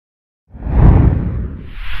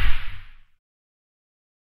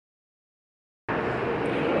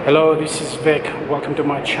Hello, this is Vic. Welcome to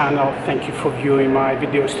my channel. Thank you for viewing my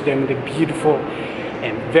videos today in the beautiful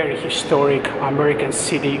and very historic American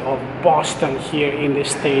city of Boston here in the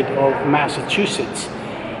state of Massachusetts,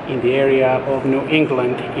 in the area of New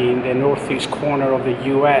England, in the northeast corner of the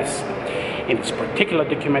US. In this particular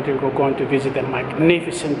documentary, we're going to visit the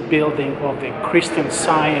magnificent building of the Christian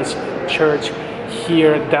Science Church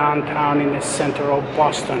here downtown in the center of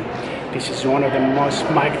Boston. This is one of the most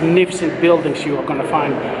magnificent buildings you are going to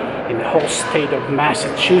find in the whole state of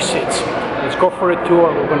Massachusetts. Let's go for a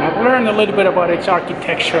tour. We're going to learn a little bit about its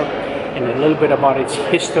architecture and a little bit about its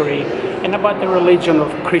history and about the religion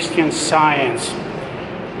of Christian Science.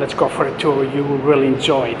 Let's go for a tour. You will really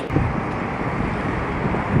enjoy it.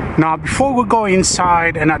 Now, before we go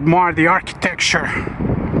inside and admire the architecture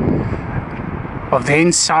of the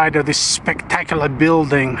inside of this spectacular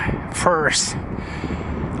building, first,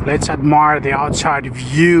 let's admire the outside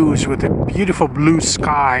views with the beautiful blue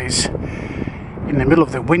skies in the middle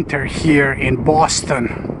of the winter here in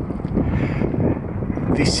Boston.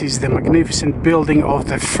 This is the magnificent building of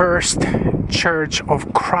the First Church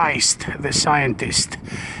of Christ the Scientist,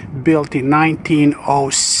 built in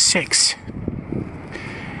 1906.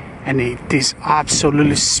 And it is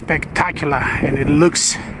absolutely spectacular, and it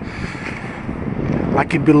looks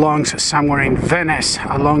like it belongs somewhere in Venice,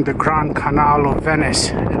 along the Grand Canal of Venice.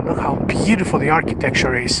 And look how beautiful the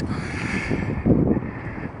architecture is,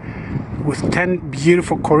 with 10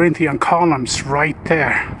 beautiful Corinthian columns right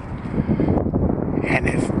there, and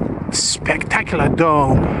a spectacular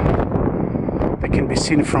dome that can be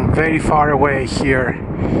seen from very far away here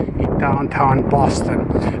in downtown Boston.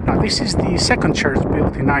 Now, this is the second church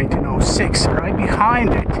built in 1906. Right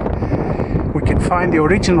behind it, we can find the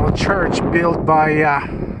original church built by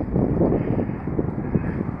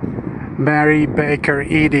Mary Baker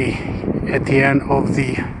Eddy at the end of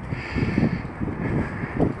the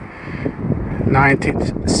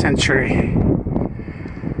 19th century.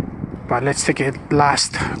 But let's take a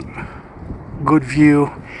last good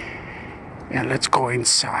view and let's go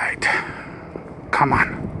inside. Come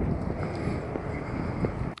on.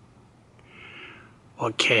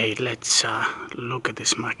 Okay, let's look at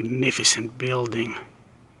this magnificent building.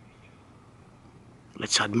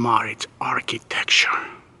 Let's admire its architecture.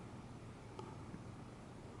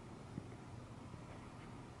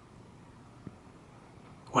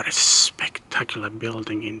 What a spectacular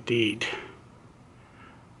building indeed.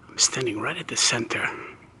 I'm standing right at the center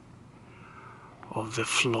of the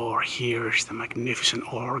floor. Here's the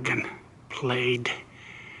magnificent organ played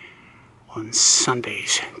on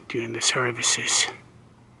Sundays during the services.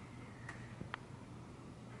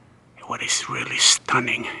 What is really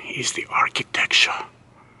stunning is the architecture.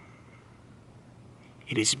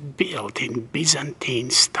 It is built in Byzantine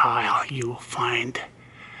style. You will find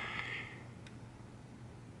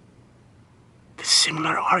the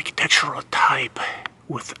similar architectural type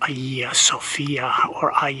with Hagia Sophia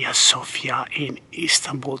or Hagia Sophia in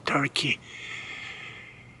Istanbul, Turkey.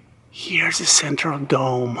 Here's the central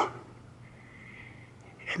dome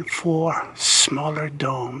and 4 smaller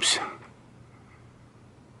domes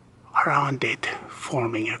around it,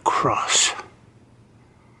 forming a cross.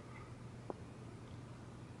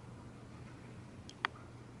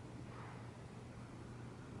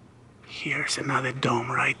 Here's another dome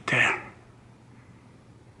right there.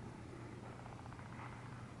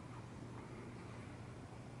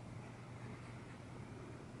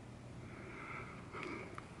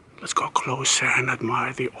 Let's go closer and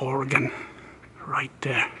admire the organ right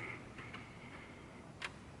there.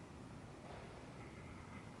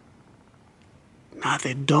 Now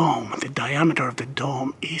the dome, the diameter of the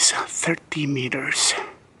dome is 30 meters.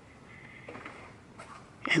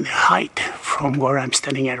 And the height from where I'm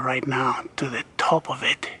standing at right now to the top of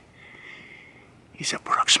it is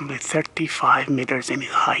approximately 35 meters in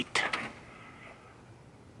height.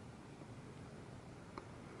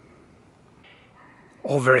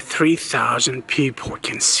 Over 3,000 people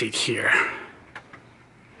can sit here.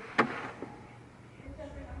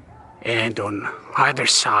 And on either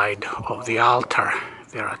side of the altar,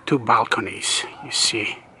 there are 2 balconies. You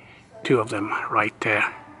see 2 of them right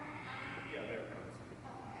there.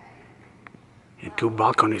 And 2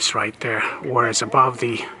 balconies right there. Whereas above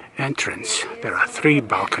the entrance, there are 3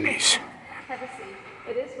 balconies.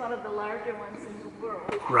 It is one of the larger ones in the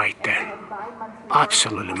world. Right there.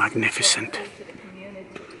 Absolutely magnificent.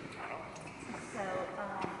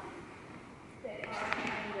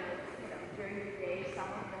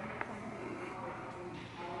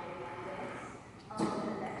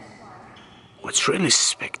 What's really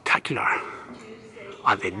spectacular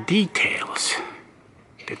are the details,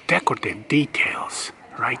 the decorative details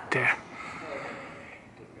right there.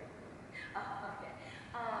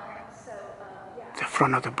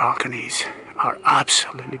 front of the balconies are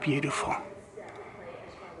absolutely beautiful.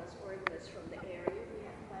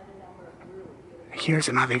 Here's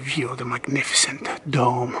another view of the magnificent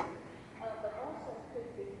dome.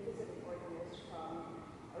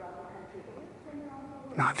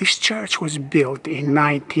 Now, this church was built in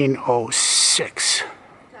 1906,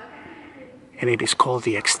 and it is called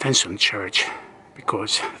the Extension Church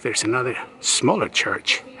because there's another smaller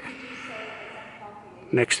church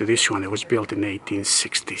next to this one that was built in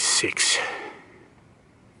 1866.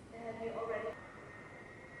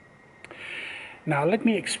 Now, let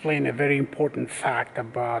me explain a very important fact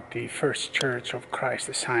about the First Church of Christ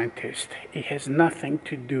the Scientist. It has nothing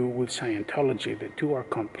to do with Scientology. The two are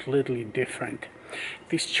completely different.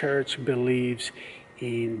 This church believes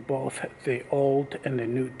in both the Old and the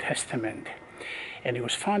New Testament. And it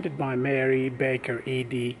was founded by Mary Baker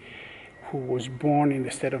Eddy, who was born in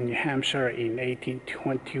the state of New Hampshire in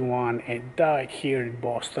 1821 and died here in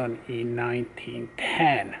Boston in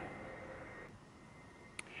 1910.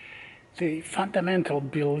 The fundamental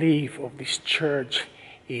belief of this church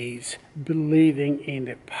is believing in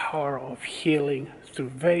the power of healing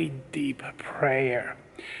through very deep prayer.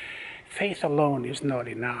 Faith alone is not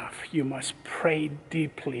enough. You must pray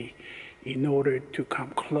deeply in order to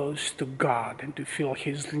come close to God and to feel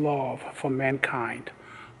His love for mankind.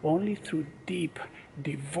 Only through deep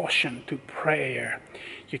devotion to prayer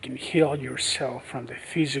you can heal yourself from the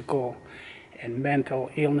physical and mental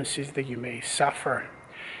illnesses that you may suffer.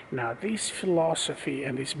 Now, this philosophy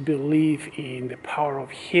and this belief in the power of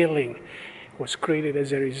healing was created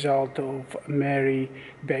as a result of Mary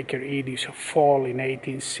Baker Eddy's fall in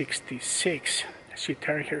 1866. She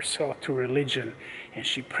turned herself to religion and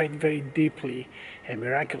she prayed very deeply, and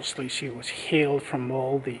miraculously she was healed from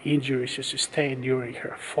all the injuries she sustained during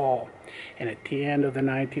her fall. And at the end of the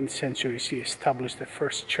 19th century, she established the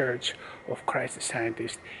First Church of Christ the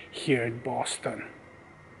Scientist here in Boston.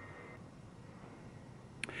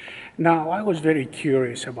 Now, I was very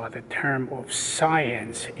curious about the term of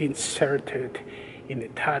science inserted in the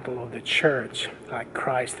title of the church, like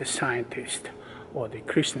Christ the Scientist or the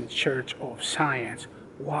Christian Church of Science.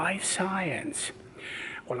 Why science?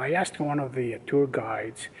 Well, I asked one of the tour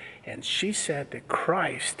guides, and she said that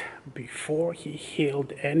Christ, before he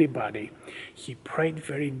healed anybody, he prayed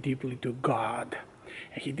very deeply to God.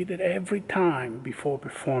 And he did it every time before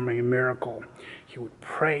performing a miracle. He would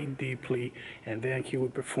pray deeply, and then he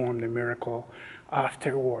would perform the miracle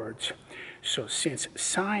afterwards. So since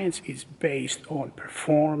science is based on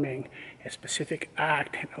performing a specific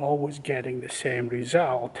act and always getting the same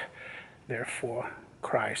result, therefore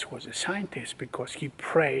Christ was a scientist, because he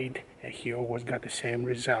prayed and he always got the same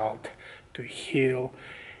result, to heal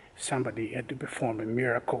somebody and to perform a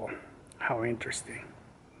miracle. How interesting.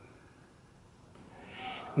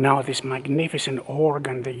 Now, this magnificent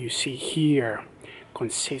organ that you see here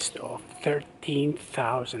consists of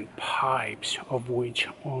 13,000 pipes, of which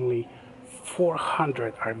only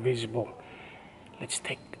 400 are visible. Let's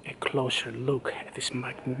take a closer look at this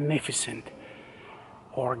magnificent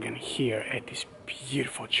organ here at this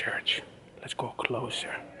beautiful church. Let's go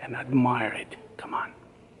closer and admire it. Come on.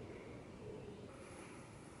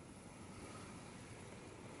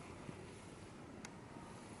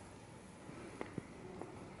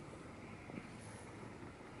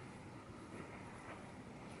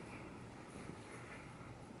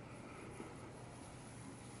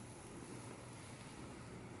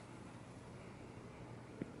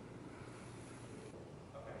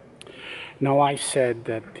 Now, I said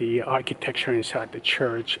that the architecture inside the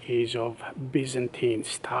church is of Byzantine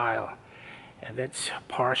style, and that's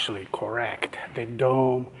partially correct. The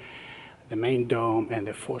dome, the main dome, and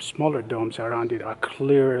the four smaller domes around it are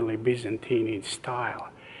clearly Byzantine in style.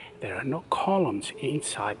 There are no columns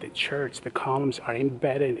inside the church. The columns are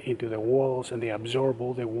embedded into the walls, and they absorb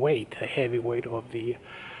all the weight, the heavy weight of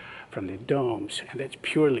from the domes, and that's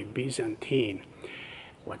purely Byzantine.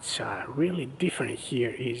 What's really different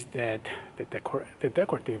here is that the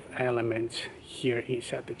decorative elements here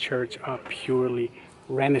inside the church are purely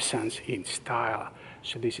Renaissance in style.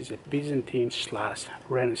 So this is a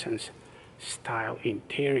Byzantine/Renaissance style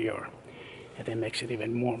interior, and that makes it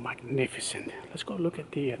even more magnificent. Let's go look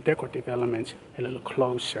at the decorative elements a little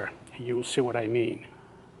closer, and you'll see what I mean.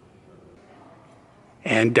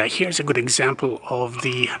 And here's a good example of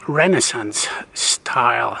the Renaissance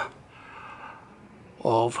style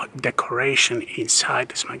of decoration inside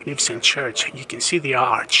this magnificent church. You can see the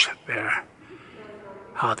arch there.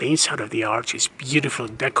 How the inside of the arch is beautifully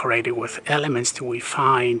decorated with elements that we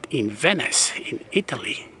find in Venice, in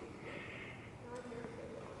Italy.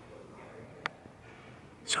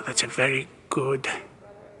 So that's a very good,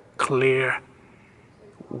 clear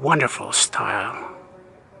wonderful style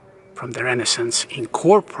from the Renaissance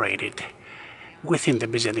incorporated within the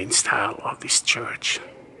Byzantine style of this church.